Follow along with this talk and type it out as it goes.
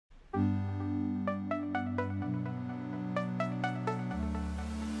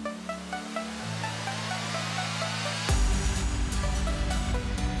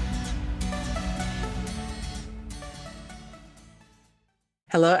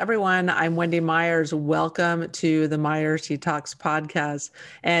Hello, everyone. I'm Wendy Myers. Welcome to the Myers Detox podcast.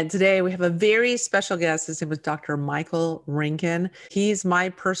 And today we have a very special guest. His name is Dr. Michael Rankin. He's my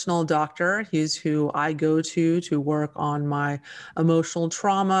personal doctor. He's who I go to work on my emotional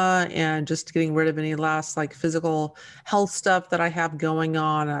trauma and just getting rid of any last physical health stuff that I have going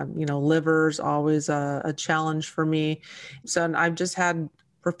on. Liver's always a challenge for me. So I've just had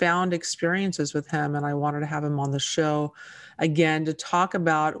profound experiences with him, and I wanted to have him on the show again to talk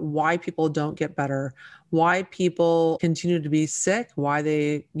about why people don't get better, why people continue to be sick, why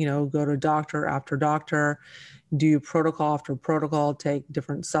they, go to doctor after doctor, do protocol after protocol, take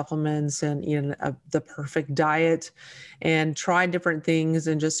different supplements and eat the perfect diet and try different things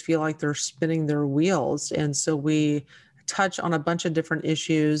and just feel like they're spinning their wheels. And so we touch on a bunch of different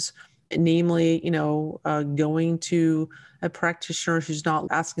issues, namely, going to a practitioner who's not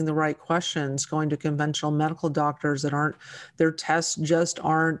asking the right questions, going to conventional medical doctors their tests just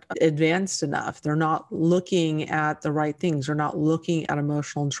aren't advanced enough. They're not looking at the right things. They're not looking at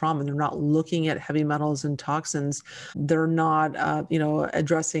emotional trauma. They're not looking at heavy metals and toxins. They're not,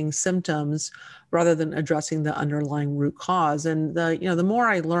 addressing symptoms rather than addressing the underlying root cause. And the more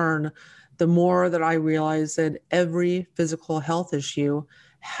I learn, the more that I realize that every physical health issue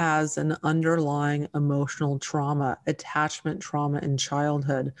has an underlying emotional trauma, attachment trauma in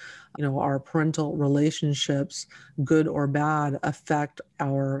childhood. Our parental relationships, good or bad, affect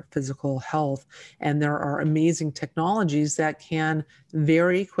our physical health. And there are amazing technologies that can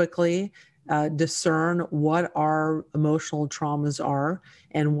very quickly discern what our emotional traumas are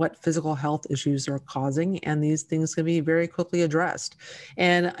and what physical health issues are causing. And these things can be very quickly addressed.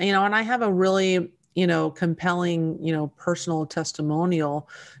 And I have a really compelling, personal testimonial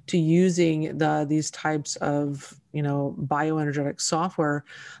to using these types of, bioenergetic software.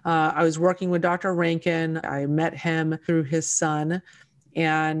 I was working with Dr. Rankin. I met him through his son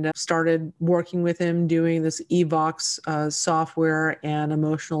and started working with him doing this Evox software and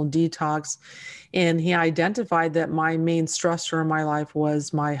emotional detox. And he identified that my main stressor in my life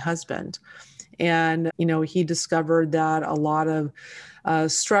was my husband. And, he discovered that a lot of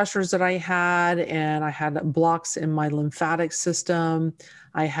stressors that I had, and I had blocks in my lymphatic system.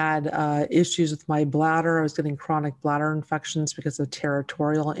 I had issues with my bladder. I was getting chronic bladder infections because of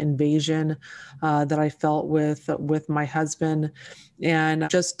territorial invasion that I felt with my husband, and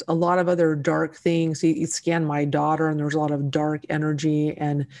just a lot of other dark things. He scanned my daughter, and there was a lot of dark energy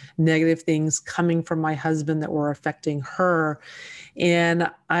and negative things coming from my husband that were affecting her. And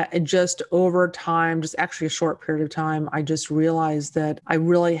I just over time, just actually a short period of time, I just realized that I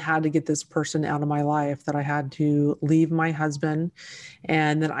really had to get this person out of my life, that I had to leave my husband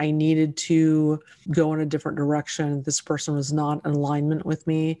and that I needed to go in a different direction. This person was not in alignment with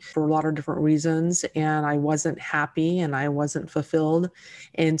me for a lot of different reasons, and I wasn't happy and I wasn't fulfilled.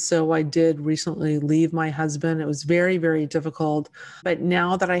 And so I did recently leave my husband. It was very, very difficult. But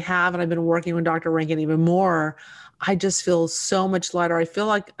now that I have, and I've been working with Dr. Rankin even more, I just feel so much lighter. I feel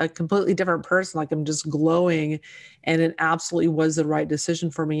like a completely different person, like I'm just glowing. And it absolutely was the right decision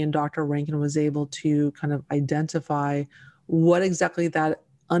for me. And Dr. Rankin was able to kind of identify what exactly that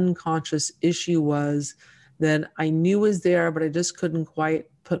unconscious issue was that I knew was there, but I just couldn't quite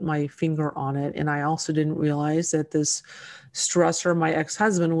put my finger on it. And I also didn't realize that this stressor, my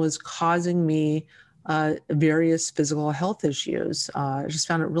ex-husband, was causing me various physical health issues. I just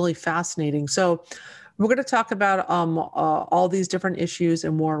found it really fascinating. So we're going to talk about all these different issues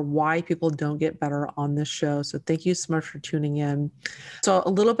and more, why people don't get better on this show. So thank you so much for tuning in. So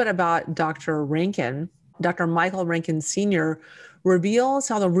a little bit about Dr. Rankin. Dr. Michael Rankin Sr. reveals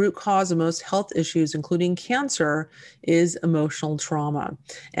how the root cause of most health issues, including cancer, is emotional trauma.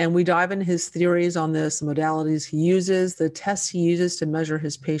 And we dive into his theories on this, the modalities he uses, the tests he uses to measure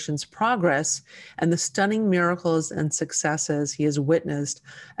his patients' progress, and the stunning miracles and successes he has witnessed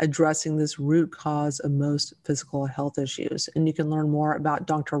addressing this root cause of most physical health issues. And you can learn more about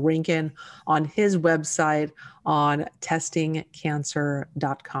Dr. Rankin on his website on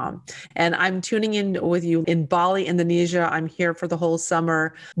testingcancer.com. And I'm tuning in with you in Bali, Indonesia. I'm here for the whole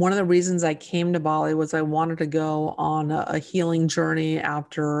summer. One of the reasons I came to Bali was I wanted to go on a healing journey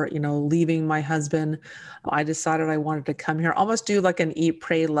after, leaving my husband. I decided I wanted to come here, almost do like an eat,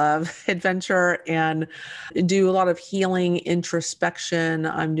 pray, love adventure and do a lot of healing introspection.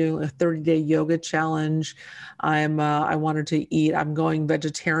 I'm doing a 30-day yoga challenge. I wanted to eat. I'm going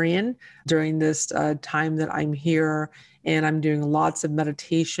vegetarian during this time that I'm here. and I'm doing lots of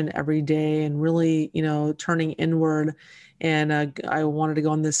meditation every day and really, turning inward. And I wanted to go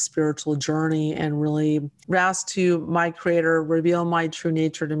on this spiritual journey and really ask to my creator, reveal my true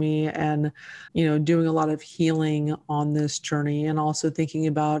nature to me, and, doing a lot of healing on this journey, and also thinking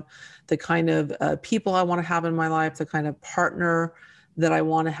about the kind of people I want to have in my life, the kind of partner that I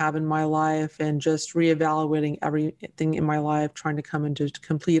want to have in my life, and just reevaluating everything in my life, trying to come into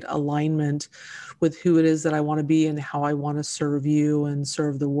complete alignment with who it is that I want to be and how I want to serve you and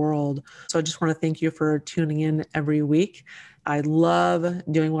serve the world. So I just want to thank you for tuning in every week. I love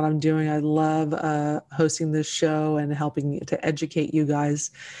doing what I'm doing. I love hosting this show and helping to educate you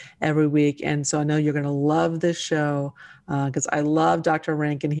guys every week. And so I know you're going to love this show because I love Dr.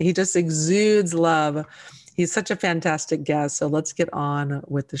 Rankin. He just exudes love. He's such a fantastic guest. So let's get on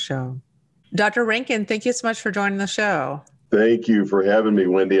with the show. Dr. Rankin, thank you so much for joining the show. Thank you for having me,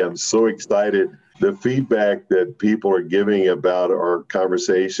 Wendy. I'm so excited. The feedback that people are giving about our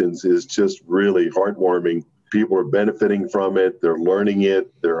conversations is just really heartwarming. People are benefiting from it. They're learning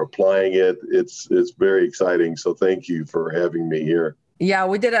it. They're applying it. It's very exciting. So thank you for having me here. Yeah,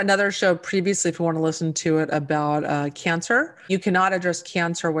 we did another show previously, if you want to listen to it, about cancer. You cannot address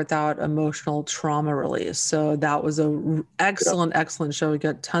cancer without emotional trauma release. So that was an excellent show. We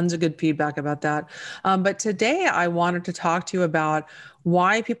got tons of good feedback about that. But today I wanted to talk to you about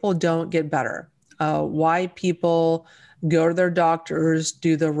why people don't get better, why people go to their doctors,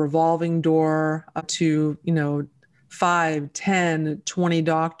 do the revolving door up to, 5, 10, 20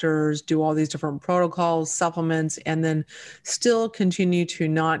 doctors, do all these different protocols, supplements, and then still continue to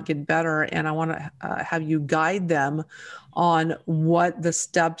not get better. And I want to have you guide them on what the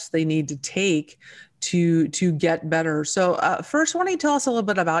steps they need to take to get better. So first, why don't you tell us a little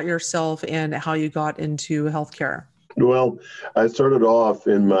bit about yourself and how you got into healthcare? Well, I started off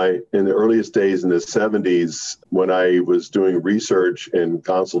in the earliest days in the 70s when I was doing research and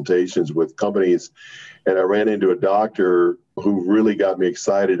consultations with companies, and I ran into a doctor who really got me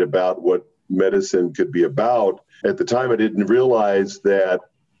excited about what medicine could be about. At the time, I didn't realize that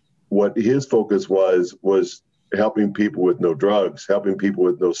what his focus was helping people with no drugs, helping people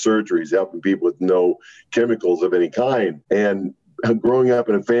with no surgeries, helping people with no chemicals of any kind. And growing up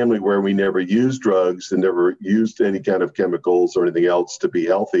in a family where we never used drugs and never used any kind of chemicals or anything else to be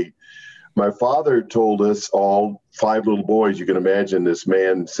healthy, my father told us all, 5 little boys, you can imagine this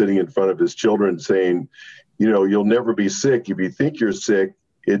man sitting in front of his children saying, you'll never be sick. If you think you're sick,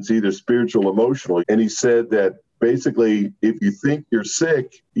 it's either spiritual or emotional. And he said that basically, if you think you're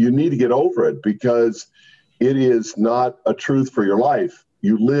sick, you need to get over it because it is not a truth for your life.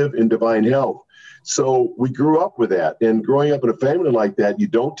 You live in divine health. So we grew up with that. And growing up in a family like that, you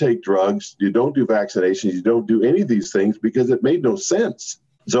don't take drugs, you don't do vaccinations, you don't do any of these things because it made no sense.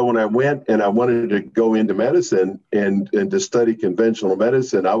 So when I went and I wanted to go into medicine and to study conventional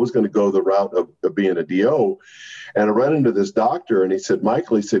medicine, I was going to go the route of being a DO. And I ran into this doctor and he said,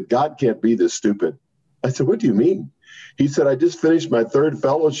 Michael, he said, God can't be this stupid. I said, what do you mean? He said, I just finished my 3rd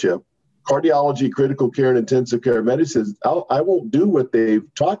fellowship, cardiology, critical care, and intensive care medicine. I won't do what they've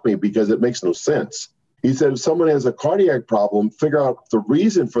taught me because it makes no sense. He said, if someone has a cardiac problem, figure out the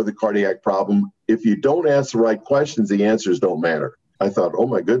reason for the cardiac problem. If you don't ask the right questions, the answers don't matter. I thought, oh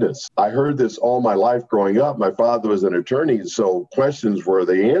my goodness, I heard this all my life growing up. My father was an attorney, so questions were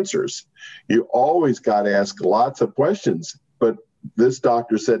the answers. You always got to ask lots of questions. But this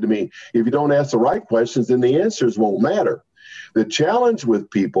doctor said to me, if you don't ask the right questions, then the answers won't matter. The challenge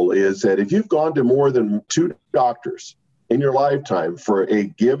with people is that if you've gone to more than 2 doctors in your lifetime for a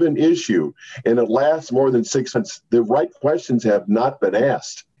given issue and it lasts more than 6 months, the right questions have not been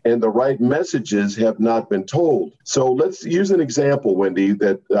asked and the right messages have not been told. So let's use an example, Wendy,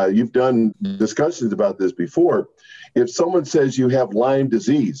 that you've done discussions about this before. If someone says you have Lyme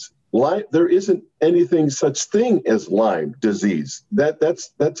disease, there isn't anything such thing as Lyme disease.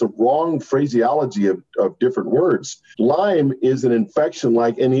 That's a wrong phraseology of different words. Lyme is an infection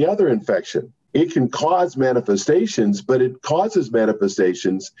like any other infection. It can cause manifestations, but it causes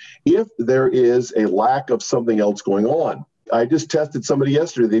manifestations if there is a lack of something else going on. I just tested somebody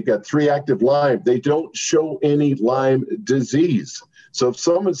yesterday. They've got 3 active Lyme. They don't show any Lyme disease. So if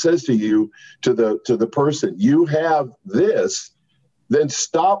someone says to you, to the person, you have this, then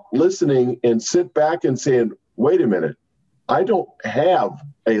stop listening and sit back and saying, wait a minute, I don't have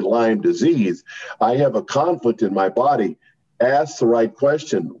a Lyme disease. I have a conflict in my body. Ask the right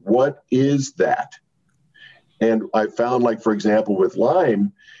question. What is that? And I found, like, for example, with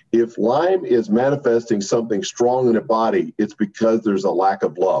Lyme, if Lyme is manifesting something strong in the body, it's because there's a lack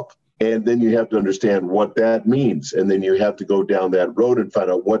of love. And then you have to understand what that means. And then you have to go down that road and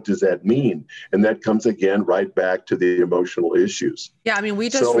find out, what does that mean? And that comes again right back to the emotional issues. Yeah, I mean, we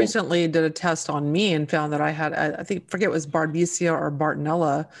just recently did a test on me and found that I had, I forget it was Babesia or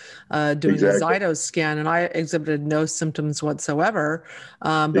Bartonella, doing Exactly. a Zyto scan, and I exhibited no symptoms whatsoever.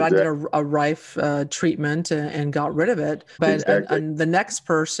 But I did a Rife treatment and got rid of it. But and the next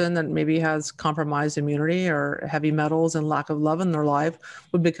person that maybe has compromised immunity or heavy metals and lack of love in their life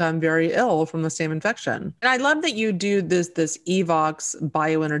would become very ill from the same infection. And I love that you do this EVOX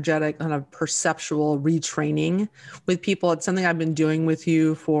bioenergetic kind of perceptual retraining with people. It's something I've been doing with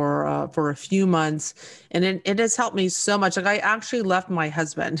you for a few months, and it has helped me so much. Like, I actually left my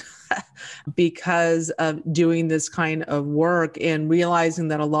husband because of doing this kind of work and realizing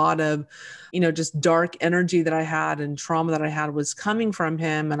that a lot of, just dark energy that I had and trauma that I had was coming from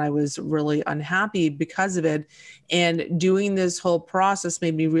him, and I was really unhappy because of it. And doing this whole process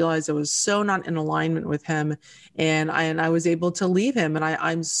made me realize I was so not in alignment with him, and I was able to leave him, and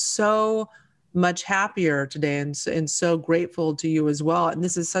I'm so much happier today and so grateful to you as well. And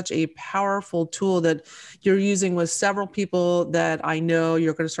this is such a powerful tool that you're using with several people that I know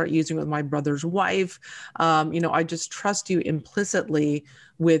you're going to start using with my brother's wife. I just trust you implicitly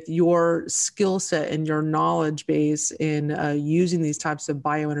with your skill set and your knowledge base in using these types of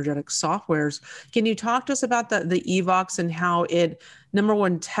bioenergetic softwares. Can you talk to us about the EVOX and how it, number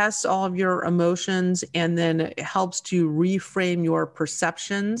one, tests all of your emotions and then helps to reframe your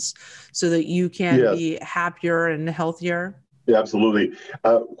perceptions so that you can be happier and healthier? Yeah, absolutely.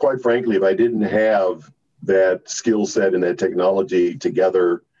 Quite frankly, if I didn't have that skill set and that technology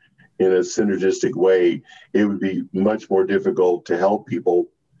together in a synergistic way, it would be much more difficult to help people,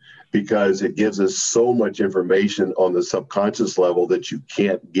 because it gives us so much information on the subconscious level that you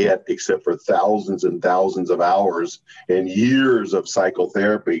can't get except for thousands and thousands of hours and years of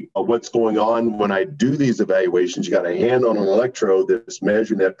psychotherapy. What's going on when I do these evaluations, you got a hand on an electrode that's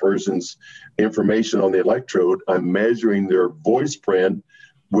measuring that person's information on the electrode. I'm measuring their voice print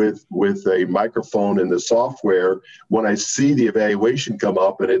with a microphone in the software. When I see the evaluation come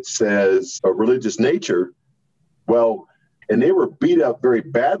up and it says a religious nature, and they were beat up very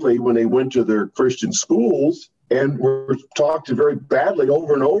badly when they went to their Christian schools and were talked to very badly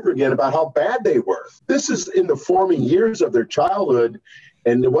over and over again about how bad they were. This is in the forming years of their childhood.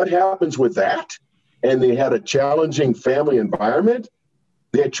 And what happens with that? And they had a challenging family environment.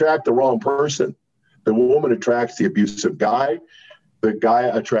 They attract the wrong person. The woman attracts the abusive guy. The guy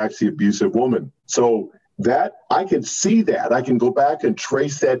attracts the abusive woman. So that I can see that. I can go back and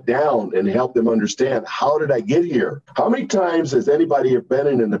trace that down and help them understand, how did I get here? How many times has anybody been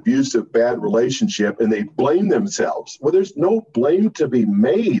in an abusive, bad relationship and they blame themselves? Well, there's no blame to be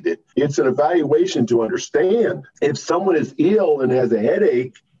made. It's an evaluation to understand. If someone is ill and has a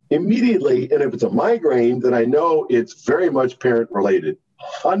headache, immediately, and if it's a migraine, then I know it's very much parent related,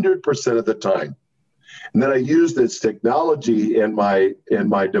 100% of the time. And then I use this technology and my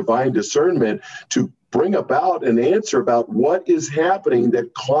divine discernment to bring about an answer about what is happening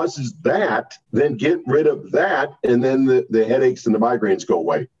that causes that, then get rid of that, and then the headaches and the migraines go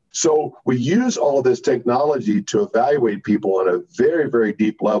away. So we use all this technology to evaluate people on a very, very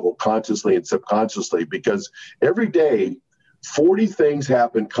deep level, consciously and subconsciously, because every day, 40 things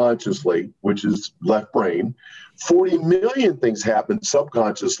happen consciously, which is left brain. 40 million things happen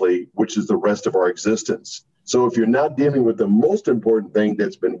subconsciously, which is the rest of our existence. So if you're not dealing with the most important thing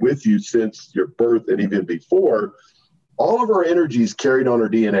that's been with you since your birth and even before, all of our energy is carried on our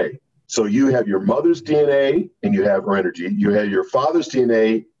DNA. So you have your mother's DNA and you have her energy. You have your father's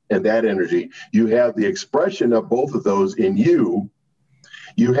DNA and that energy. You have the expression of both of those in you.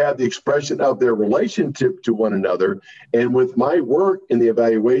 You have the expression of their relationship to one another. And with my work in the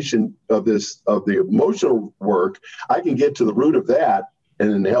evaluation of the emotional work, I can get to the root of that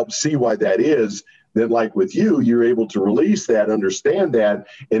and then help see why that is. Then, like with you, you're able to release that, understand that,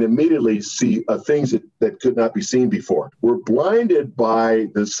 and immediately see things that could not be seen before. We're blinded by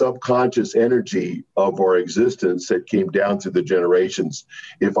the subconscious energy of our existence that came down through the generations.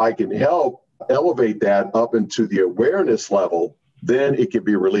 If I can help elevate that up into the awareness level, then it can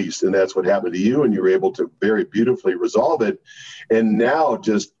be released. And that's what happened to you. And you were able to very beautifully resolve it. And now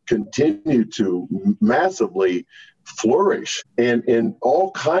just continue to massively flourish. And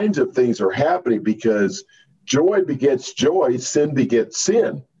all kinds of things are happening because joy begets joy, sin begets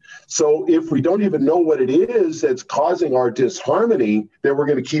sin. So if we don't even know what it is that's causing our disharmony, then we're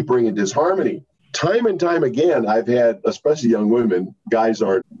going to keep bringing disharmony. Time and time again, I've had, especially young women,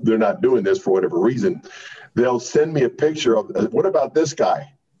 they're not doing this for whatever reason. They'll send me a picture of, what about this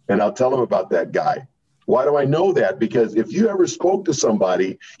guy? And I'll tell them about that guy. Why do I know that? Because if you ever spoke to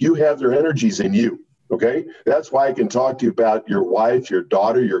somebody, you have their energies in you. Okay. That's why I can talk to you about your wife, your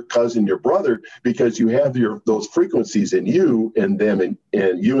daughter, your cousin, your brother, because you have those frequencies in you and them and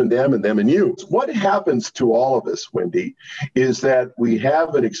you and them and them and you. What happens to all of us, Wendy, is that we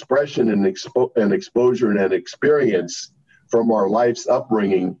have an expression and an exposure and an experience from our life's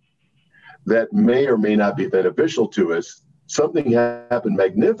upbringing that may or may not be beneficial to us. Something happened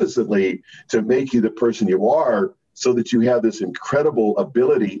magnificently to make you the person you are, so that you have this incredible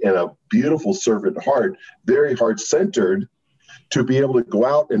ability and a beautiful servant heart, very heart-centered, to be able to go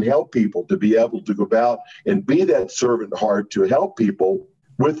out and help people, to be able to go out and be that servant heart to help people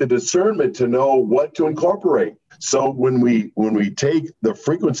with the discernment to know what to incorporate. So when we take the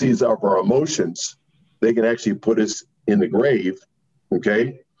frequencies of our emotions, they can actually put us in the grave,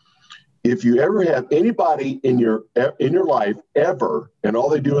 okay? If you ever have anybody in your life ever, and all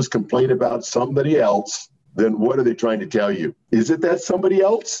they do is complain about somebody else, then what are they trying to tell you? Is it that somebody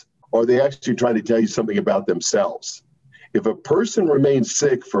else? Or are they actually trying to tell you something about themselves? If a person remains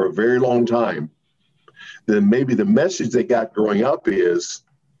sick for a very long time, then maybe the message they got growing up is,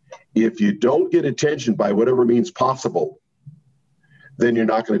 if you don't get attention by whatever means possible, then you're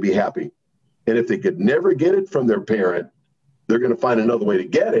not going to be happy. And if they could never get it from their parent, they're going to find another way to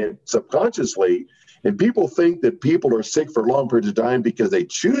get it subconsciously. And people think that people are sick for long periods of time because they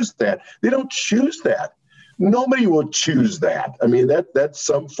choose that. They don't choose that. Nobody will choose that. I mean, that's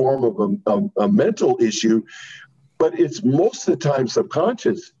some form of a mental issue, but it's most of the time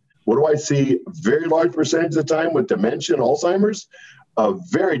subconscious. What do I see? A very large percentage of the time with dementia and Alzheimer's? A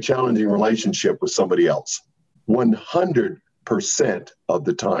very challenging relationship with somebody else. 100% of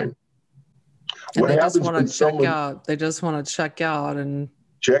the time. And they just want to check out. They just want to check out and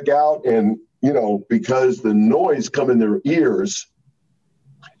because the noise coming in their ears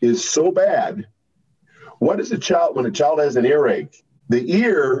is so bad. What is when a child has an earache? The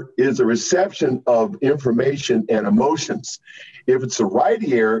ear is a reception of information and emotions. If it's the right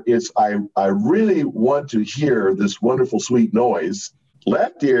ear, it's I really want to hear this wonderful, sweet noise.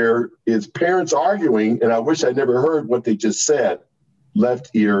 Left ear is parents arguing, and I wish I never heard what they just said. Left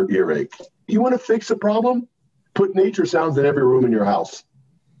ear earache. You want to fix the problem? Put nature sounds in every room in your house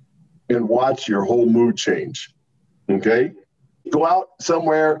and watch your whole mood change. Okay? Go out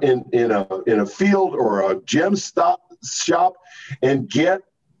somewhere in a field or a gem shop and get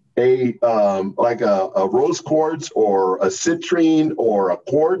a rose quartz or a citrine or a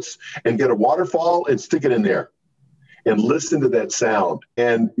quartz and get a waterfall and stick it in there and listen to that sound,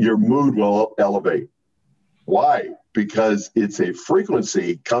 and your mood will elevate. Why? Because it's a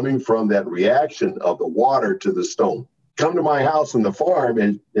frequency coming from that reaction of the water to the stone. Come to my house on the farm,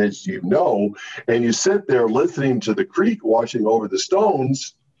 and as you know, and you sit there listening to the creek washing over the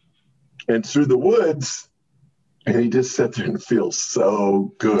stones and through the woods, and you just sit there and feel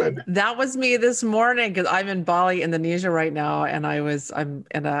so good. That was me this morning, because I'm in Bali, Indonesia right now, and I'm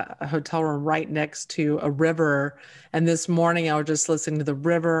in a hotel room right next to a river. And this morning I was just listening to the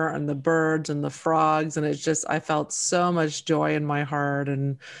river and the birds and the frogs, and I felt so much joy in my heart,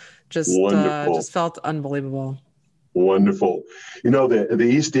 and just felt unbelievable. Wonderful. The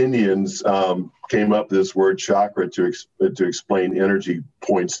East Indians came up with this word chakra to explain energy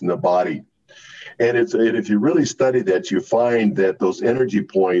points in the body. And if you really study that, you find that those energy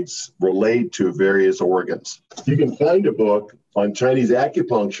points relate to various organs. You can find a book on Chinese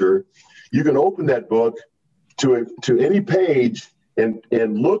acupuncture. You can open that book to any page and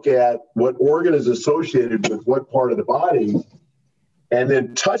look at what organ is associated with what part of the body, and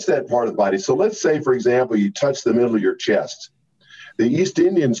then touch that part of the body. So let's say, for example, you touch the middle of your chest. The East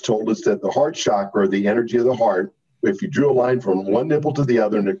Indians told us that the heart chakra, the energy of the heart, if you drew a line from one nipple to the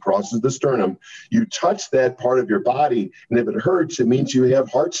other and it crosses the sternum, you touch that part of your body, and if it hurts, it means you have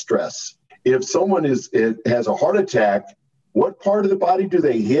heart stress. If someone has a heart attack, what part of the body do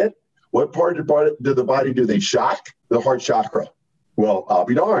they hit? What part of the body do they shock? The heart chakra. Well, I'll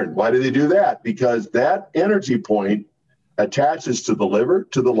be darned. Why do they do that? Because that energy point attaches to the liver,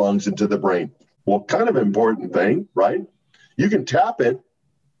 to the lungs, and to the brain. Well, kind of important thing, right? You can tap it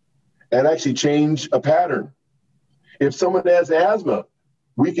and actually change a pattern. If someone has asthma,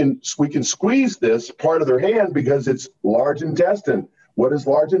 we can squeeze this part of their hand because it's large intestine. What is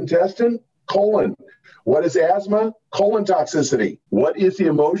large intestine? Colon. What is asthma? Colon toxicity. What is the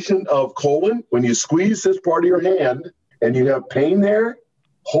emotion of colon? When you squeeze this part of your hand and you have pain there,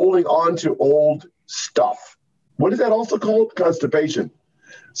 holding on to old stuff. What is that also called? Constipation.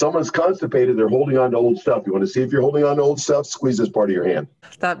 Someone's constipated, they're holding on to old stuff. You want to see if you're holding on to old stuff? Squeeze this part of your hand.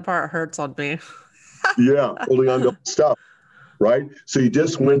 That part hurts on me. Yeah, holding on to old stuff. right? So you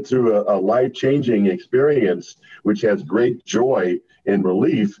just went through a life-changing experience, which has great joy and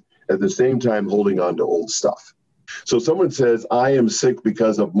relief at the same time holding on to old stuff. So someone says, I am sick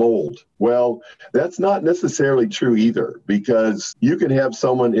because of mold. Well, that's not necessarily true either, because you can have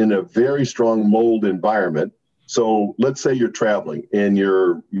someone in a very strong mold environment. So let's say you're traveling and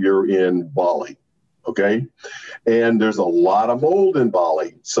you're in Bali, okay? And there's a lot of mold in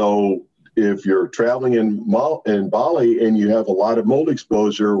Bali. So if you're traveling in Bali and you have a lot of mold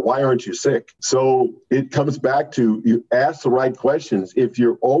exposure, why aren't you sick? So it comes back to, you ask the right questions. If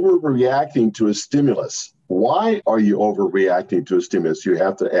you're overreacting to a stimulus, why are you overreacting to a stimulus? You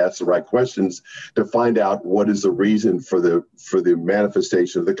have to ask the right questions to find out what is the reason for the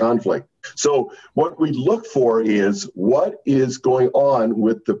manifestation of the conflict. So what we look for is what is going on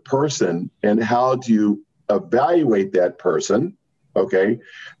with the person and how do you evaluate that person. Okay.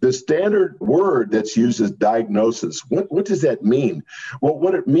 The standard word that's used is diagnosis. What does that mean? Well,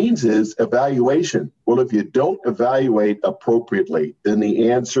 what it means is evaluation. Well, if you don't evaluate appropriately, then the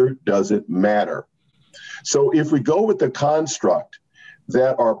answer doesn't matter. So if we go with the construct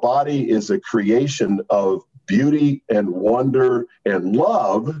that our body is a creation of beauty and wonder and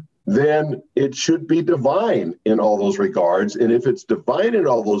love, then it should be divine in all those regards. And if it's divine in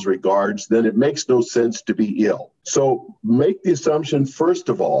all those regards, then it makes no sense to be ill. So make the assumption, first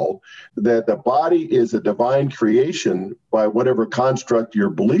of all, that the body is a divine creation by whatever construct your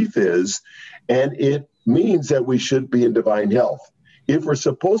belief is, and it means that we should be in divine health. If we're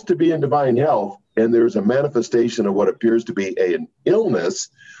supposed to be in divine health and there's a manifestation of what appears to be an illness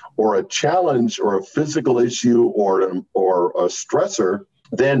or a challenge or a physical issue or a stressor,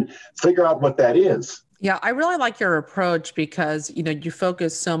 then figure out what that is. Yeah, I really like your approach because, you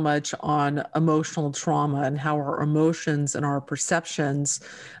focus so much on emotional trauma and how our emotions and our perceptions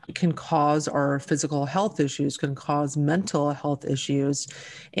can cause our physical health issues, can cause mental health issues.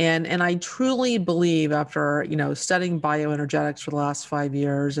 And I truly believe after, studying bioenergetics for the last 5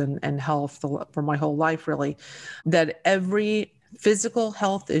 years and health for my whole life, really, that every physical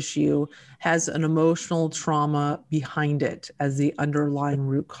health issue has an emotional trauma behind it as the underlying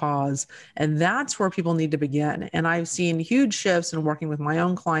root cause. And that's where people need to begin. And I've seen huge shifts in working with my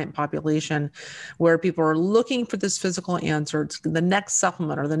own client population where people are looking for this physical answer, it's the next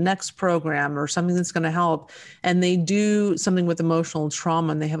supplement or the next program or something that's going to help. And they do something with emotional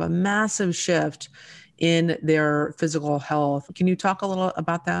trauma and they have a massive shift in their physical health. Can you talk a little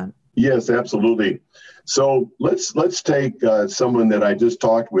about that? Yes, absolutely. So let's take someone that I just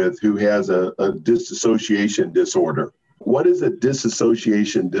talked with who has a dissociation disorder. What is a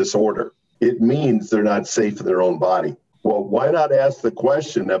dissociation disorder? It means they're not safe in their own body. Well, why not ask the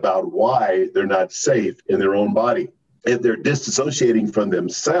question about why they're not safe in their own body? If they're disassociating from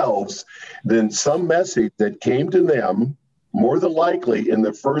themselves, then some message that came to them, more than likely in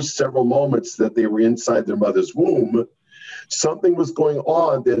the first several moments that they were inside their mother's womb, something was going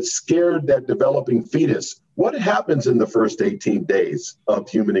on that scared that developing fetus. What happens in the first 18 days of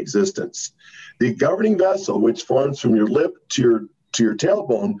human existence? The governing vessel, which forms from your lip to your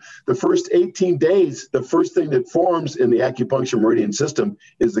tailbone, the first 18 days, the first thing that forms in the acupuncture meridian system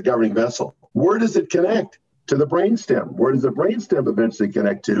is the governing vessel. Where does it connect? To the brainstem. Where does the brainstem eventually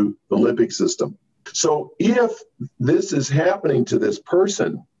connect to? The limbic system. So if this is happening to this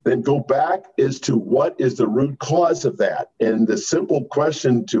person, then go back as to what is the root cause of that. And the simple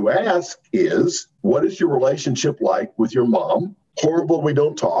question to ask is, what is your relationship like with your mom? Horrible, we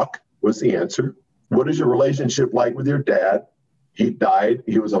don't talk was the answer. What is your relationship like with your dad? He died.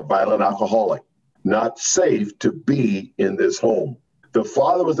 He was a violent alcoholic. Not safe to be in this home. The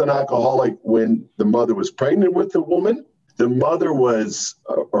father was an alcoholic when the mother was pregnant with the woman. The mother was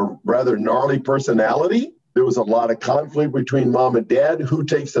a rather gnarly personality. There was a lot of conflict between mom and dad. Who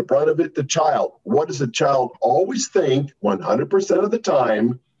takes the brunt of it? The child. What does the child always think 100% of the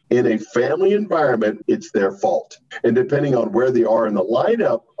time? In a family environment, it's their fault. And depending on where they are in the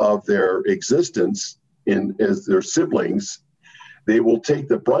lineup of their existence as their siblings, they will take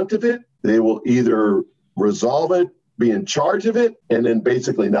the brunt of it. They will either resolve it, be in charge of it, and then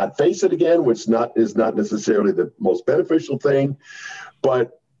basically not face it again, which is not necessarily the most beneficial thing.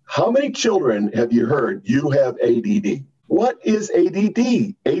 But how many children have you heard you have ADD? What is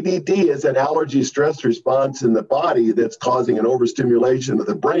ADD? ADD is an allergy stress response in the body that's causing an overstimulation of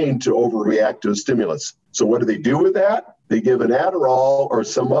the brain to overreact to a stimulus. So what do they do with that? They give an Adderall or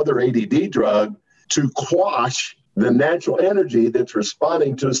some other ADD drug to quash the natural energy that's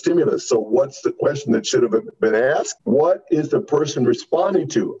responding to a stimulus. So what's the question that should have been asked? What is the person responding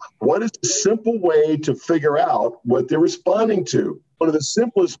to? What is the simple way to figure out what they're responding to? One of the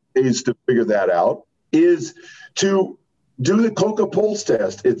simplest ways to figure that out is to do the Coca Pulse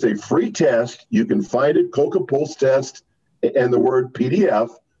test. It's a free test. You can find it, Coca Pulse test, and the word PDF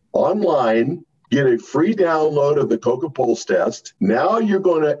online. Get a free download of the Coca Pulse test. Now you're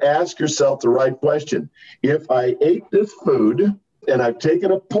going to ask yourself the right question. If I ate this food and I've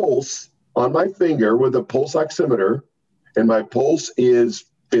taken a pulse on my finger with a pulse oximeter, and my pulse is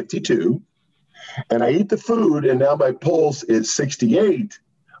 52, and I eat the food and now my pulse is 68,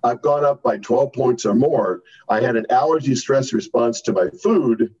 I've gone up by 12 points or more. I had an allergy stress response to my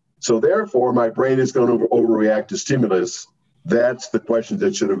food, so therefore my brain is going to overreact to stimulus. That's the question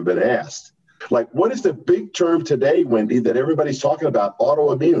that should have been asked. Like, what is the big term today, Wendy, that everybody's talking about?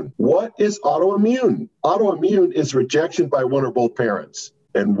 Autoimmune. What is autoimmune? Autoimmune is rejection by one or both parents.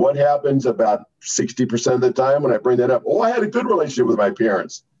 And what happens about 60% of the time when I bring that up? Oh, I had a good relationship with my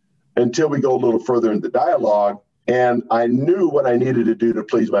parents, until we go a little further in the dialogue, and I knew what I needed to do to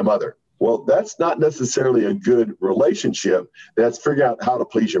please my mother. Well, that's not necessarily a good relationship. That's figuring out how to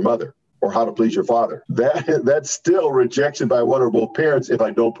please your mother or how to please your father. That's still rejection by one or both parents if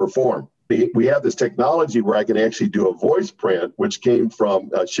I don't perform. We have this technology where I can actually do a voice print, which came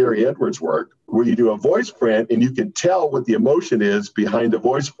from Sherry Edwards' work, where you do a voice print and you can tell what the emotion is behind the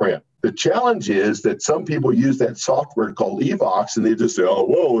voice print. The challenge is that some people use that software called Evox and they just say, oh,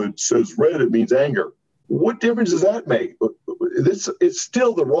 well, it says red, it means anger. What difference does that make? It's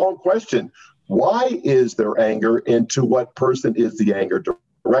still the wrong question. Why is there anger, and to what person is the anger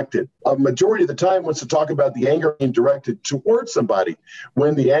directed? A majority of the time wants to talk about the anger being directed towards somebody,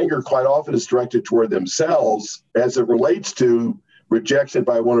 when the anger quite often is directed toward themselves as it relates to rejection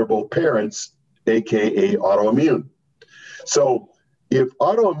by one or both parents, aka autoimmune. So if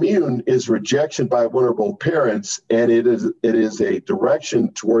autoimmune is rejection by one or both parents, and it is a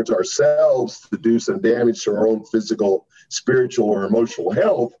direction towards ourselves to do some damage to our own physical, spiritual, or emotional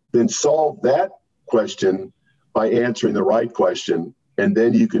health, then solve that question by answering the right question, and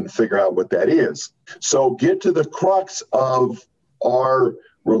then you can figure out what that is. So get to the crux of our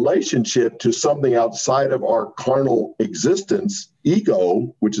relationship to something outside of our carnal existence,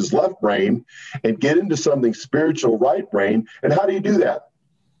 ego, which is left brain, and get into something spiritual, right brain. And how do you do that?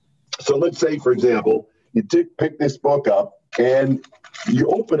 So let's say, for example, you pick this book up and you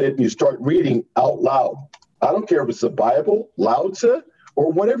open it and you start reading out loud. I don't care if it's the Bible, Lao Tzu,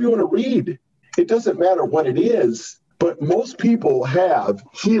 or whatever you want to read. It doesn't matter what it is, but most people have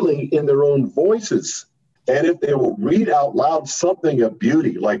healing in their own voices. And if they will read out loud something of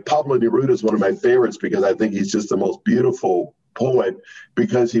beauty, like Pablo Neruda is one of my favorites because I think he's just the most beautiful poet,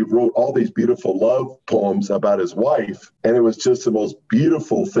 because he wrote all these beautiful love poems about his wife. And it was just the most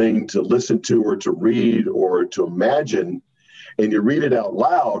beautiful thing to listen to or to read or to imagine. And you read it out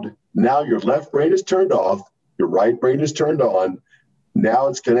loud. Now your left brain is turned off. Your right brain is turned on. Now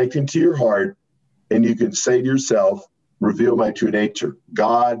it's connecting to your heart. And you can say to yourself, reveal my true nature.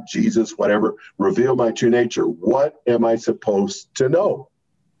 God, Jesus, whatever, reveal my true nature. What am I supposed to know?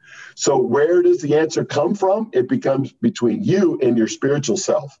 So where does the answer come from? It becomes between you and your spiritual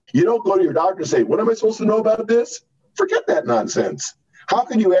self. You don't go to your doctor and say, what am I supposed to know about this? Forget that nonsense. How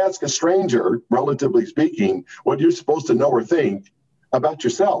can you ask a stranger, relatively speaking, what you're supposed to know or think about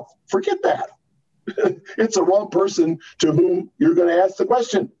yourself? Forget that. It's the wrong person to whom you're going to ask the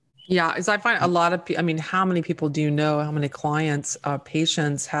question. Yeah, as I find a lot of, how many people do you know, how many clients,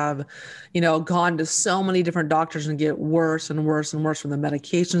 patients have, gone to so many different doctors and get worse and worse and worse from the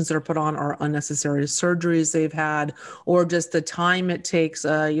medications that are put on, or unnecessary surgeries they've had, or just the time it takes,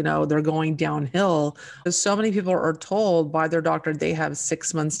 they're going downhill. So many people are told by their doctor they have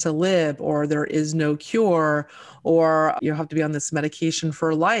 6 months to live, or there is no cure, or you have to be on this medication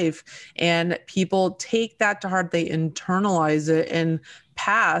for life. And people take that to heart. They internalize it and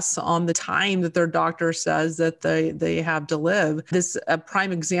pass on the time that their doctor says that they have to live. A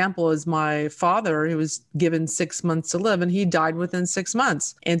prime example is my father, who was given 6 months to live, and he died within 6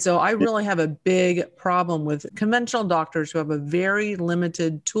 months. And so I really have a big problem with conventional doctors who have a very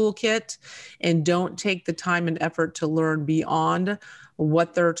limited toolkit and don't take the time and effort to learn beyond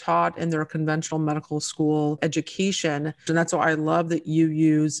what they're taught in their conventional medical school education. And that's why I love that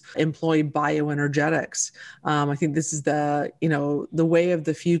you employ bioenergetics. I think this is the way of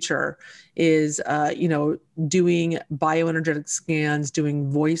the future is, doing bioenergetic scans, doing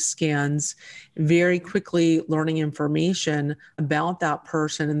voice scans, very quickly learning information about that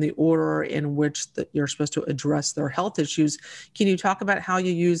person in the order in which you're supposed to address their health issues. Can you talk about how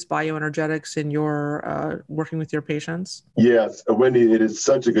you use bioenergetics in your working with your patients? Yes, Wendy, it is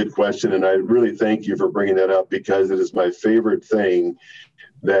such a good question. And I really thank you for bringing that up, because it is my favorite thing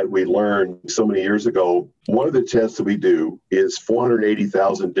that we learned so many years ago. One of the tests that we do is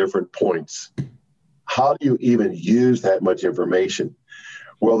 480,000 different points. How do you even use that much information?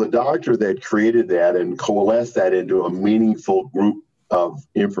 Well, the doctor that created that and coalesced that into a meaningful group of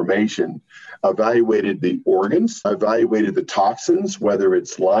information evaluated the organs, evaluated the toxins, whether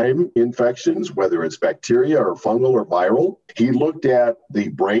it's Lyme infections, whether it's bacteria or fungal or viral. He looked at the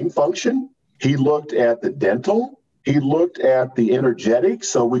brain function. He looked at the dental. He looked at the energetic,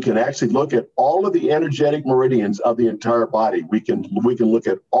 so we can actually look at all of the energetic meridians of the entire body. We can look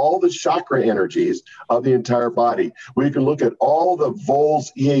at all the chakra energies of the entire body. We can look at all the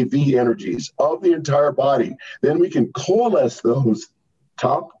Vols EAV energies of the entire body. Then we can coalesce those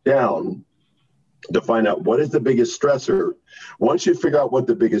top down to find out what is the biggest stressor. Once you figure out what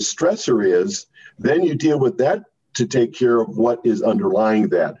the biggest stressor is, then you deal with that to take care of what is underlying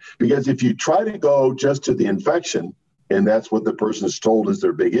that. Because if you try to go just to the infection, and that's what the person is told is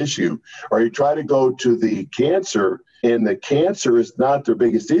their big issue, or you try to go to the cancer, and the cancer is not their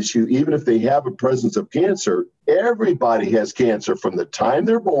biggest issue, even if they have a presence of cancer, everybody has cancer from the time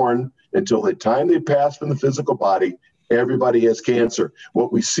they're born until the time they pass from the physical body. Everybody has cancer.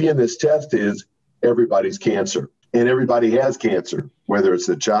 What we see in this test is everybody's cancer, and everybody has cancer, whether it's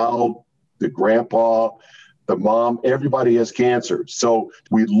the child, the grandpa, the mom, everybody has cancer. So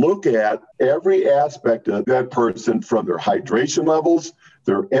we look at every aspect of that person, from their hydration levels,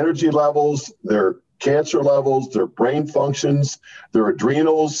 their energy levels, their cancer levels, their brain functions, their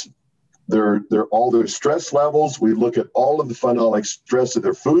adrenals, their all their stress levels. We look at all of the phenolic stress of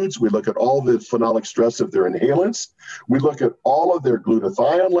their foods. We look at all the phenolic stress of their inhalants. We look at all of their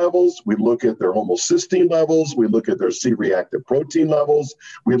glutathione levels. We look at their homocysteine levels. We look at their C-reactive protein levels.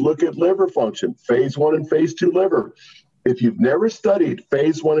 We look at liver function, phase 1 and phase 2 liver. If you've never studied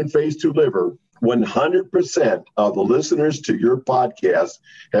phase 1 and phase 2 liver, 100% of the listeners to your podcast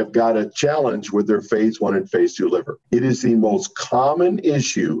have got a challenge with their phase 1 and phase 2 liver. It is the most common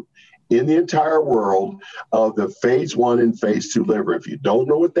issue in the entire world of the phase 1 and phase 2 liver. If you don't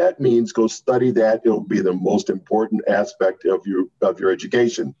know what that means, go study that. It'll be the most important aspect of your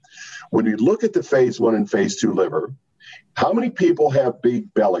education. When you look at the phase 1 and phase 2 liver, how many people have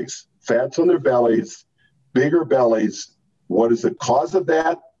big bellies, fats on their bellies, bigger bellies? What is the cause of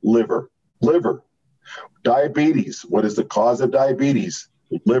that? Liver. Diabetes. What is the cause of diabetes?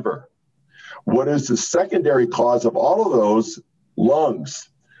 Liver. What is the secondary cause of all of those? Lungs.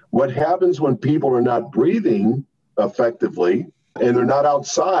 What happens when people are not breathing effectively and they're not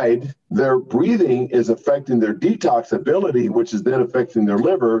outside? Their breathing is affecting their detox ability, which is then affecting their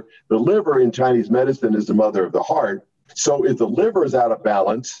liver. The liver in Chinese medicine is the mother of the heart. So if the liver is out of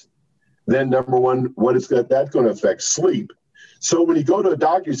balance, then number one, what is that going to affect? Sleep. So when you go to a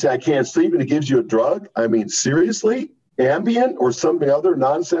doctor, you say, I can't sleep, and he gives you a drug. I mean, seriously? Ambien or some other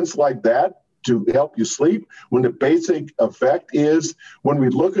nonsense like that to help you sleep, when the basic effect is, when we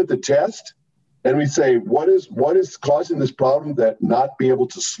look at the test and we say, what is causing this problem, that not be able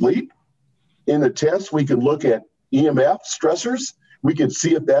to sleep? In the test, we can look at EMF stressors. We can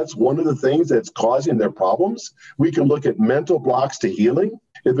see if that's one of the things that's causing their problems. We can look at mental blocks to healing.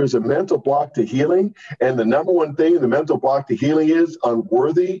 If there's a mental block to healing, and the number one thing in the mental block to healing is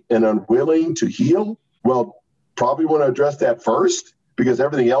unworthy and unwilling to heal, well, probably want to address that first, because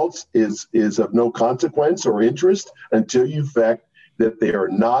everything else is of no consequence or interest until you fact that they are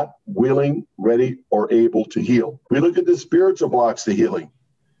not willing, ready, or able to heal. We look at the spiritual blocks to healing.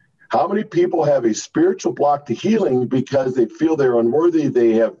 How many people have a spiritual block to healing because they feel they're unworthy?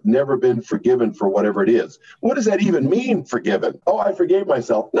 They have never been forgiven for whatever it is. What does that even mean, forgiven? Oh, I forgave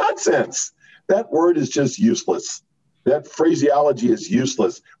myself. Nonsense. That word is just useless. That phraseology is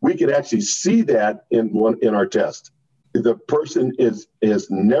useless. We can actually see that in our test. The person has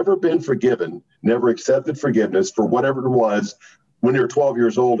never been forgiven, never accepted forgiveness for whatever it was when they were 12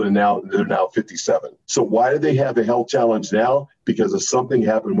 years old, and now they're 57. So why do they have a health challenge now? Because of something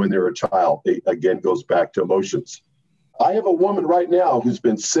happened when they were a child. It again goes back to emotions. I have a woman right now who's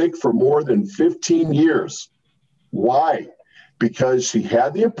been sick for more than 15 years. Why? Because she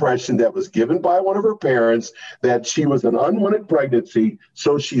had the impression that was given by one of her parents that she was an unwanted pregnancy,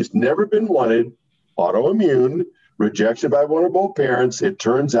 so she's never been wanted, autoimmune, rejection by one or both parents. It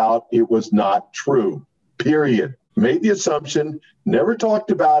turns out it was not true, period. Made the assumption, never talked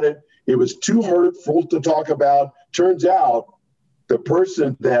about it. It was too hurtful to talk about. Turns out the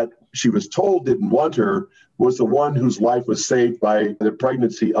person that she was told didn't want her was the one whose life was saved by the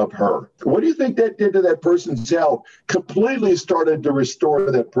pregnancy of her. What do you think that did to that person's health? Completely started to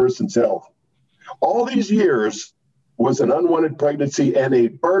restore that person's health. All these years was an unwanted pregnancy and a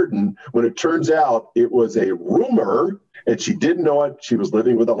burden, when it turns out it was a rumor and she didn't know it. She was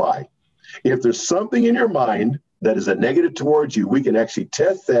living with a lie. If there's something in your mind that is a negative towards you, we can actually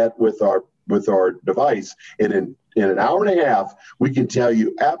test that with our our device. And in an hour and a half, we can tell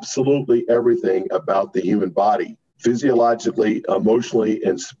you absolutely everything about the human body, physiologically, emotionally,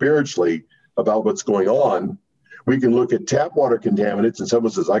 and spiritually about what's going on. We can look at tap water contaminants, and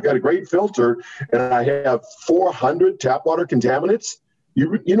someone says, I got a great filter and I have 400 tap water contaminants.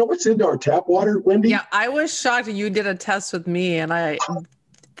 You know what's in our tap water, Wendy? Yeah, I was shocked that you did a test with me, and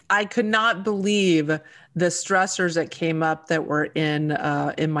I could not believe the stressors that came up that were in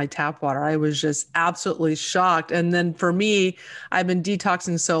my tap water. I was just absolutely shocked. And then for me, I've been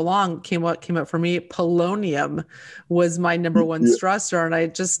detoxing so long. What came up for me, polonium was my number one stressor, and I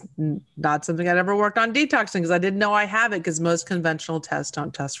just not something I'd ever worked on detoxing because I didn't know I have it because most conventional tests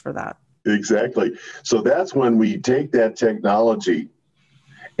don't test for that. Exactly. So that's when we take that technology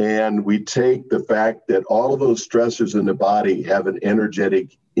and we take the fact that all of those stressors in the body have an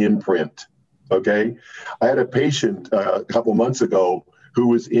energetic imprint. Okay. I had a patient a couple months ago who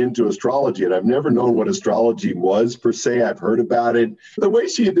was into astrology, and I've never known what astrology was per se. I've heard about it. The way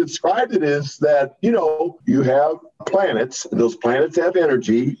she described it is that, you have planets, and those planets have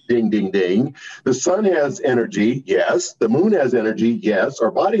energy, ding, ding, ding. The sun has energy, yes. The moon has energy, yes.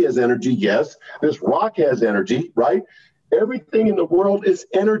 Our body has energy, yes. This rock has energy, right? Everything in the world is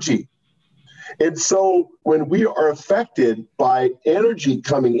energy. And so when we are affected by energy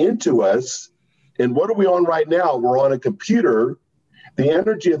coming into us, and what are we on right now? We're on a computer. The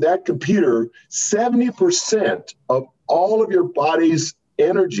energy of that computer, 70% of all of your body's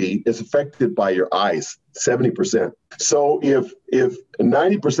energy is affected by your eyes, 70%. So if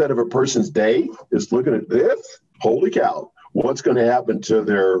 90% of a person's day is looking at this, holy cow. What's going to happen to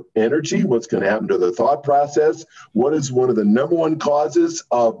their energy? What's going to happen to their thought process? What is one of the number one causes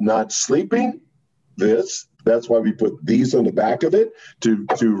of not sleeping? This. That's why we put these on the back of it to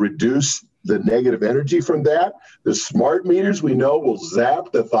reduce the negative energy from that. The smart meters we know will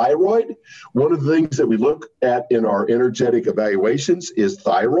zap the thyroid. One of the things that we look at in our energetic evaluations is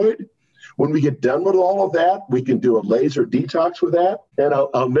thyroid. When we get done with all of that, we can do a laser detox with that. And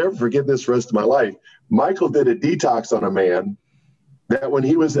I'll never forget this the rest of my life. Michael did a detox on a man that when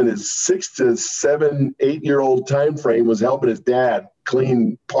he was in his 6 to 7, 8-year-old time frame was helping his dad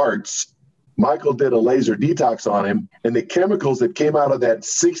clean parts. Michael did a laser detox on him, and the chemicals that came out of that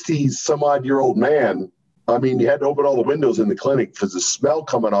 60-some-odd-year-old man, I mean, you had to open all the windows in the clinic because the smell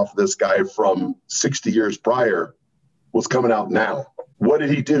coming off of this guy from 60 years prior was coming out now. What did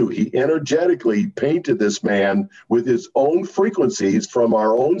he do? He energetically painted this man with his own frequencies from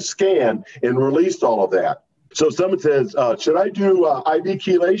our own scan and released all of that. So someone says, should I do IV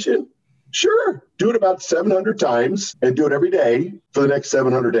chelation? Sure. Do it about 700 times and do it every day for the next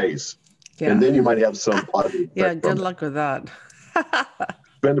 700 days. Yeah. And then you might have some positive. Yeah, good luck with that.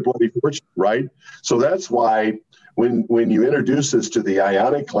 Spend a bloody fortune, right? So that's why when you introduce this to the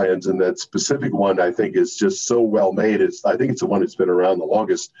ionic cleanse, and that specific one I think is just so well made, I think it's the one that's been around the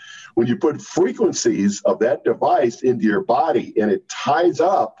longest. When you put frequencies of that device into your body and it ties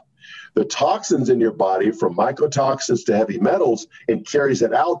up the toxins in your body from mycotoxins to heavy metals and carries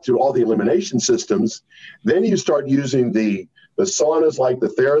it out to all the elimination systems, then you start using the saunas like the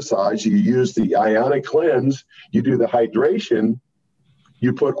Therasage, you use the ionic cleanse, you do the hydration,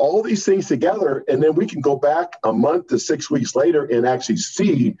 you put all these things together, and then we can go back a month to 6 weeks later and actually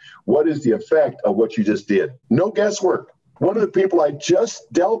see what is the effect of what you just did. No guesswork. One of the people I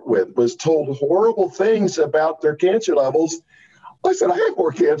just dealt with was told horrible things about their cancer levels. I said, I have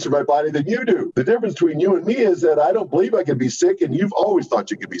more cancer in my body than you do. The difference between you and me is that I don't believe I can be sick, and you've always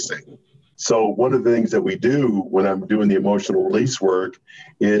thought you could be sick. So one of the things that we do when I'm doing the emotional release work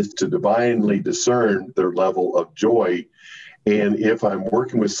is to divinely discern their level of joy. And if I'm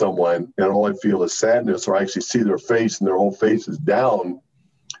working with someone and all I feel is sadness, or I actually see their face and their whole face is down,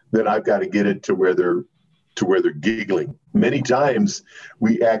 then I've got to get it to where they're giggling. Many times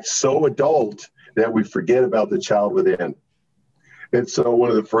we act so adult that we forget about the child within. And so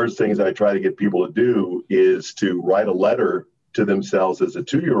one of the first things I try to get people to do is to write a letter to themselves as a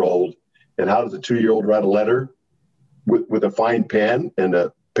 2-year-old. And how does a 2-year-old write a letter? With a fine pen and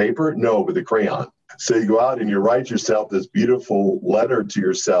a paper? No, with a crayon. So you go out and you write yourself this beautiful letter to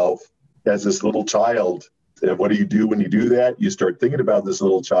yourself as this little child. And what do you do when you do that? You start thinking about this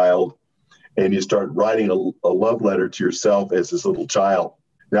little child and you start writing a love letter to yourself as this little child.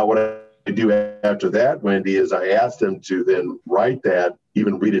 Now, what I do after that, Wendy, is I ask them to then write that,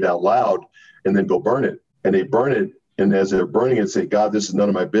 even read it out loud, and then go burn it. And they burn it. And as they're burning it, say, God, this is none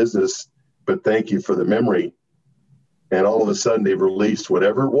of my business, but thank you for the memory. And all of a sudden, they've released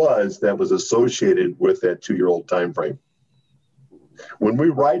whatever it was that was associated with that 2-year-old time frame. When we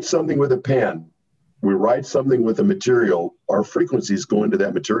write something with a pen, we write something with a material, our frequencies go into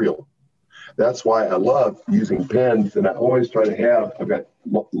that material. That's why I love using pens, and I always try to have, I've got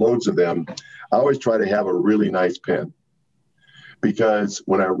loads of them. I always try to have a really nice pen, because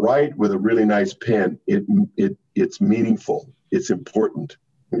when I write with a really nice pen, it's meaningful, it's important,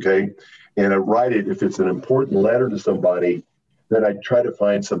 okay? And I write it, if it's an important letter to somebody, then I try to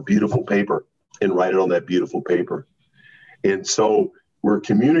find some beautiful paper and write it on that beautiful paper. And so we're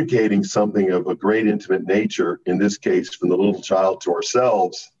communicating something of a great intimate nature, in this case, from the little child to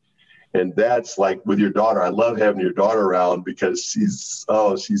ourselves. And that's like with your daughter. I love having your daughter around, because she's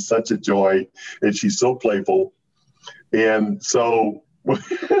such a joy, and she's so playful. And so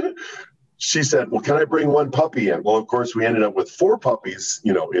she said, well, can I bring one puppy in? Well, of course, we ended up with 4 puppies,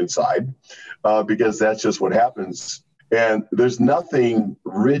 inside, because that's just what happens. And there's nothing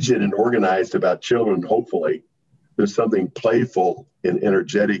rigid and organized about children, hopefully. There's something playful and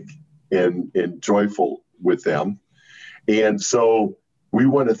energetic and joyful with them. And so we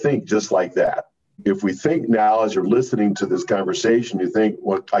want to think just like that. If we think now, as you're listening to this conversation, you think,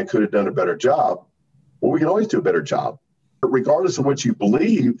 well, I could have done a better job. Well, we can always do a better job. But regardless of what you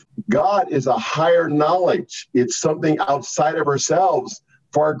believe, God is a higher knowledge. It's something outside of ourselves,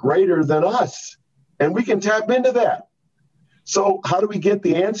 far greater than us. And we can tap into that. So how do we get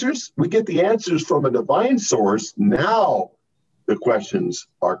the answers? We get the answers from a divine source. Now the questions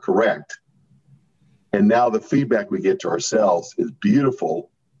are correct. And now the feedback we get to ourselves is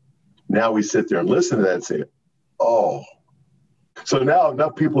beautiful. Now we sit there and listen to that and say, oh. So now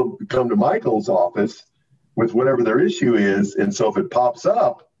enough people come to Michael's office with whatever their issue is. And so if it pops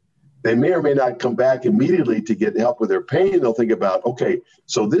up, they may or may not come back immediately to get help with their pain. They'll think about, okay,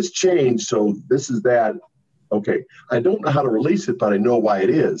 so this changed, so this is that. Okay, I don't know how to release it, but I know why it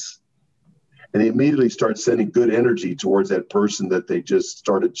is. And they immediately start sending good energy towards that person that they just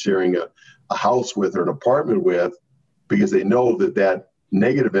started sharing a house with or an apartment with, because they know that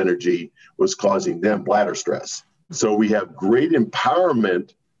negative energy was causing them bladder stress. So we have great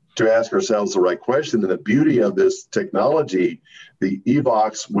empowerment to ask ourselves the right question. And the beauty of this technology, the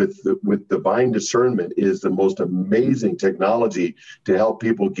Evox with divine discernment, is the most amazing technology to help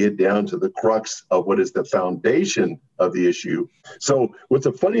people get down to the crux of what is the foundation of the issue. So what's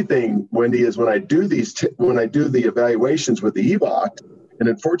a funny thing, Wendy, is when I do the evaluations with the Evox, and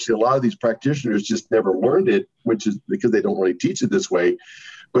unfortunately, a lot of these practitioners just never learned it, which is because they don't really teach it this way.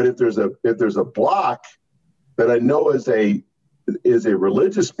 But if there's a block that I know is a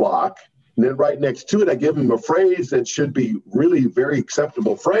religious block, and then right next to it, I give them a phrase that should be really very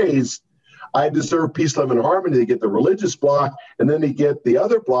acceptable phrase. I deserve peace, love, and harmony. They get the religious block, and then they get the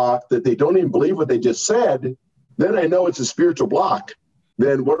other block that they don't even believe what they just said. Then I know it's a spiritual block.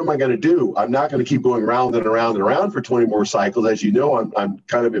 Then what am I going to do? I'm not going to keep going round and around and around for 20 more cycles. As you know, I'm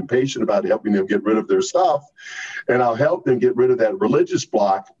kind of impatient about helping them get rid of their stuff. And I'll help them get rid of that religious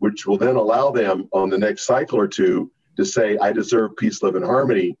block, which will then allow them on the next cycle or two to say, I deserve peace, love, and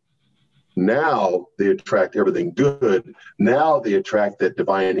harmony. Now they attract everything good. Now they attract that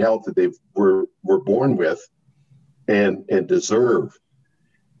divine health that they were born with and deserve.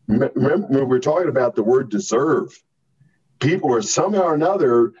 Remember, we're talking about the word deserve. People are somehow or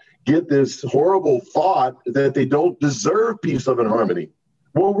another get this horrible thought that they don't deserve peace, love, and harmony.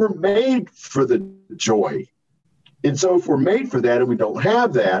 Well, we're made for the joy. And so if we're made for that and we don't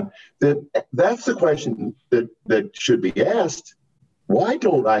have that, then that's the question that should be asked. Why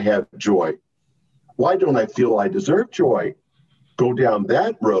don't I have joy? Why don't I feel I deserve joy? Go down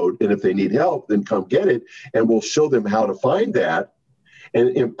that road, and if they need help, then come get it, and we'll show them how to find that and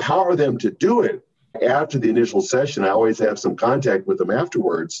empower them to do it. After the initial session, I always have some contact with them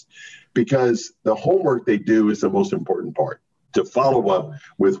afterwards, because the homework they do is the most important part, to follow up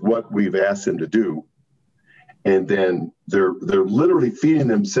with what we've asked them to do. And then they're literally feeding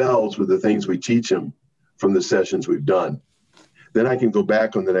themselves with the things we teach them from the sessions we've done. Then I can go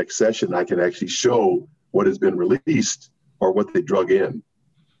back on the next session. I can actually show what has been released or what they drug in,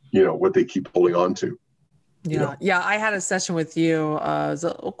 what they keep holding on to. Yeah. Yeah. I had a session with you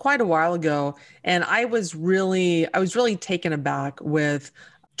quite a while ago, and I was really taken aback with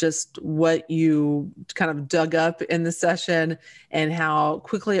just what you kind of dug up in the session and how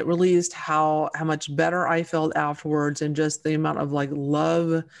quickly it released, how much better I felt afterwards, and just the amount of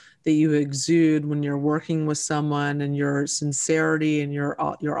love that you exude when you're working with someone, and your sincerity and your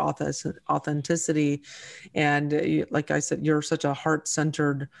authenticity. And like I said, you're such a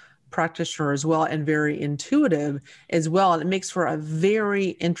heart-centered practitioner as well, and very intuitive as well. And it makes for a very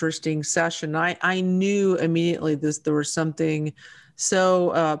interesting session. I knew immediately there was something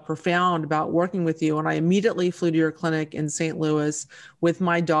so profound about working with you. And I immediately flew to your clinic in St. Louis with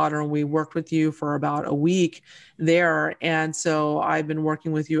my daughter, and we worked with you for about a week there. And so I've been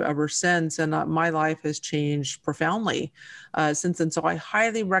working with you ever since, and my life has changed profoundly since then. So I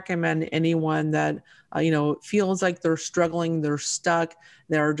highly recommend anyone that feels like they're struggling, they're stuck,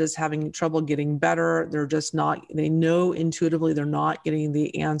 they're just having trouble getting better. They're just not, they know intuitively they're not getting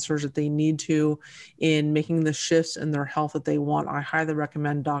the answers that they need to in making the shifts in their health that they want. I highly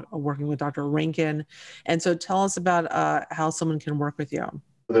recommend working with Dr. Rankin. And so tell us about how someone can work with you.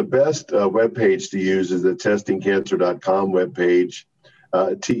 The best webpage to use is the testingcancer.com webpage,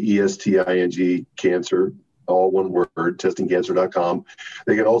 TESTING cancer, all one word, testingcancer.com.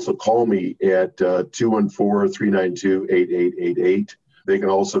 They can also call me at 214-392-8888. They can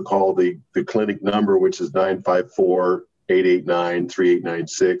also call the clinic number, which is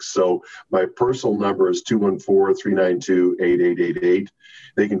 954-889-3896. So my personal number is 214-392-8888.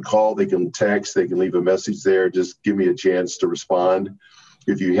 They can call, they can text, they can leave a message there. Just give me a chance to respond.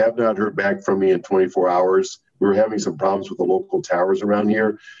 If you have not heard back from me in 24 hours, we're having some problems with the local towers around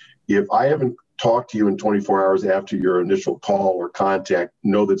here. If I haven't talked to you in 24 hours after your initial call or contact,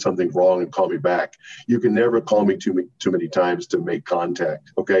 know that something's wrong and call me back. You can never call me too many times to make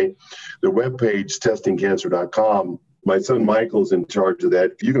contact, okay? The webpage, testingcancer.com, my son Michael is in charge of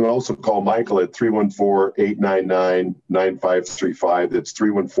that. You can also call Michael at 314-899-9535. That's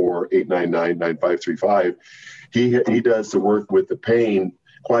 314-899-9535. He does the work with the pain.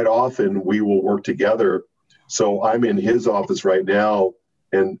 Quite often we will work together. So I'm in his office right now,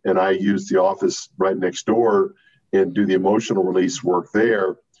 and I use the office right next door and do the emotional release work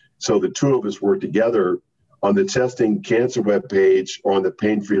there. So the two of us work together on the Testing Cancer webpage or on the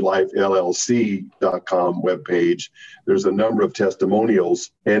PainFreeLifeLLC.com webpage. There's a number of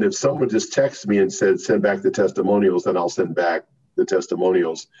testimonials. And if someone just texts me and said, send back the testimonials, then I'll send back the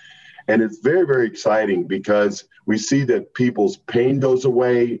testimonials. And it's very, very exciting because we see that people's pain goes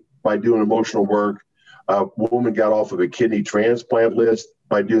away by doing emotional work. A woman got off of a kidney transplant list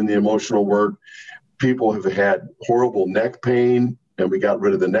by doing the emotional work. People have had horrible neck pain, and we got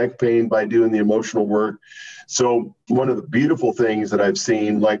rid of the neck pain by doing the emotional work. So one of the beautiful things that I've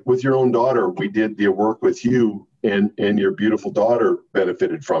seen, like with your own daughter, we did the work with you, and your beautiful daughter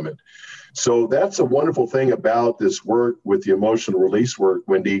benefited from it. So that's a wonderful thing about this work with the emotional release work,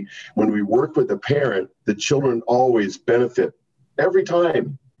 Wendy. When we work with the parent, the children always benefit every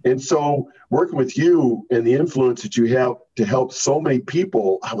time. And so working with you and the influence that you have to help so many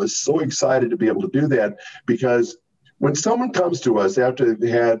people, I was so excited to be able to do that, because when someone comes to us after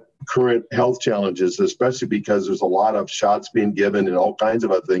they've had current health challenges, especially because there's a lot of shots being given and all kinds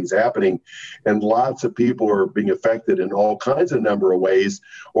of other things happening, and lots of people are being affected in all kinds of number of ways,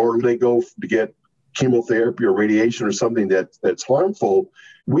 or they go to get chemotherapy or radiation or something that's harmful,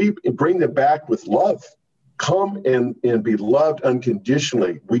 we bring them back with love. Come and be loved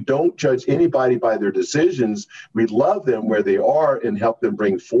unconditionally. We don't judge anybody by their decisions. We love them where they are and help them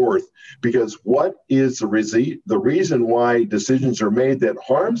bring forth. Because what is the reason why decisions are made that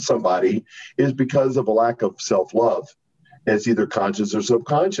harm somebody is because of a lack of self-love. It's either conscious or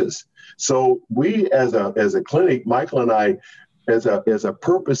subconscious. So we as a clinic, Michael and I, as a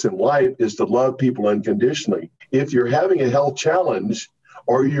purpose in life is to love people unconditionally. If you're having a health challenge,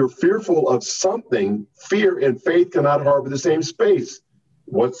 or you're fearful of something, fear and faith cannot harbor the same space.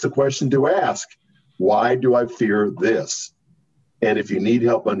 What's the question to ask? Why do I fear this? And if you need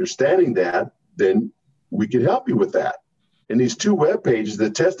help understanding that, then we can help you with that. And these two web pages,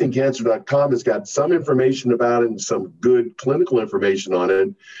 the testingcancer.com has got some information about it and some good clinical information on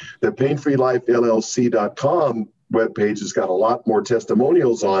it. The PainFreeLifeLLC.com webpage has got a lot more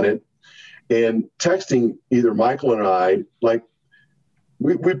testimonials on it. And texting either Michael and I, like,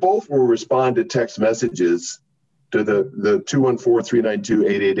 we both will respond to text messages to the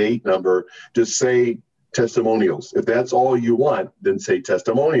 214-392-888 number. Just say testimonials. If that's all you want, then say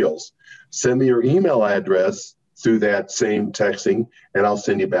testimonials. Send me your email address through that same texting, and I'll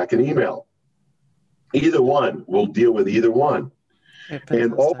send you back an email. Either one, we'll deal with either one.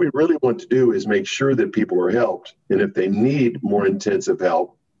 And all we really want to do is make sure that people are helped. And if they need more intensive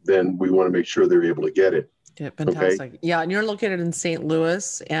help, then we want to make sure they're able to get it. Yeah, fantastic. Okay. Yeah, and you're located in St.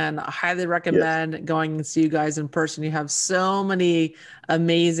 Louis, and I highly recommend going and see you guys in person. You have so many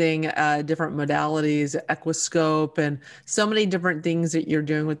amazing different modalities, Equiscope, and so many different things that you're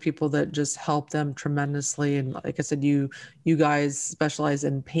doing with people that just help them tremendously. And like I said, you guys specialize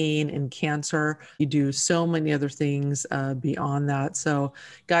in pain and cancer. You do so many other things beyond that. So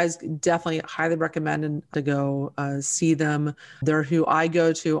guys, definitely highly recommend to go see them. They're who I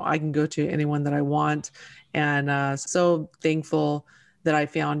go to. I can go to anyone that I want. And so thankful that I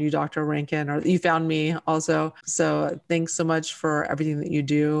found you, Dr. Rankin, or you found me also. So thanks so much for everything that you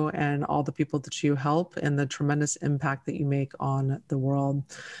do and all the people that you help and the tremendous impact that you make on the world.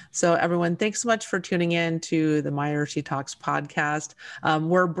 So everyone, thanks so much for tuning in to the Myers She Talks podcast.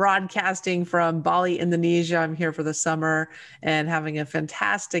 We're broadcasting from Bali, Indonesia. I'm here for the summer and having a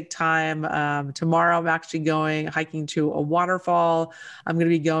fantastic time. Tomorrow I'm actually going hiking to a waterfall. I'm going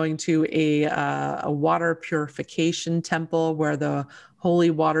to be going to a water purification temple where the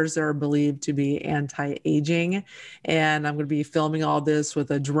holy waters are believed to be anti-aging. And I'm going to be filming all this with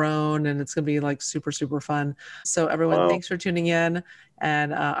a drone, and it's going to be like super, super fun. So everyone, thanks for tuning in.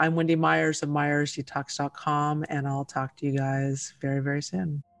 And I'm Wendy Myers of MyersDetox.com, and I'll talk to you guys very, very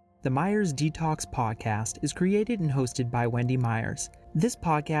soon. The Myers Detox Podcast is created and hosted by Wendy Myers. This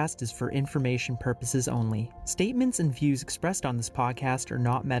podcast is for information purposes only. Statements and views expressed on this podcast are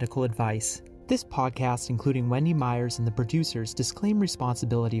not medical advice. This podcast, including Wendy Myers and the producers, disclaim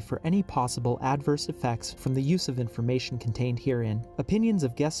responsibility for any possible adverse effects from the use of information contained herein. Opinions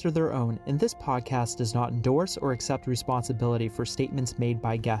of guests are their own, and this podcast does not endorse or accept responsibility for statements made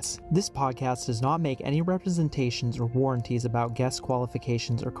by guests. This podcast does not make any representations or warranties about guest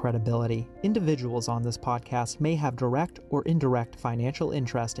qualifications or credibility. Individuals on this podcast may have direct or indirect financial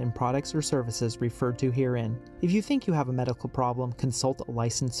interest in products or services referred to herein. If you think you have a medical problem, consult a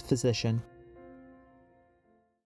licensed physician.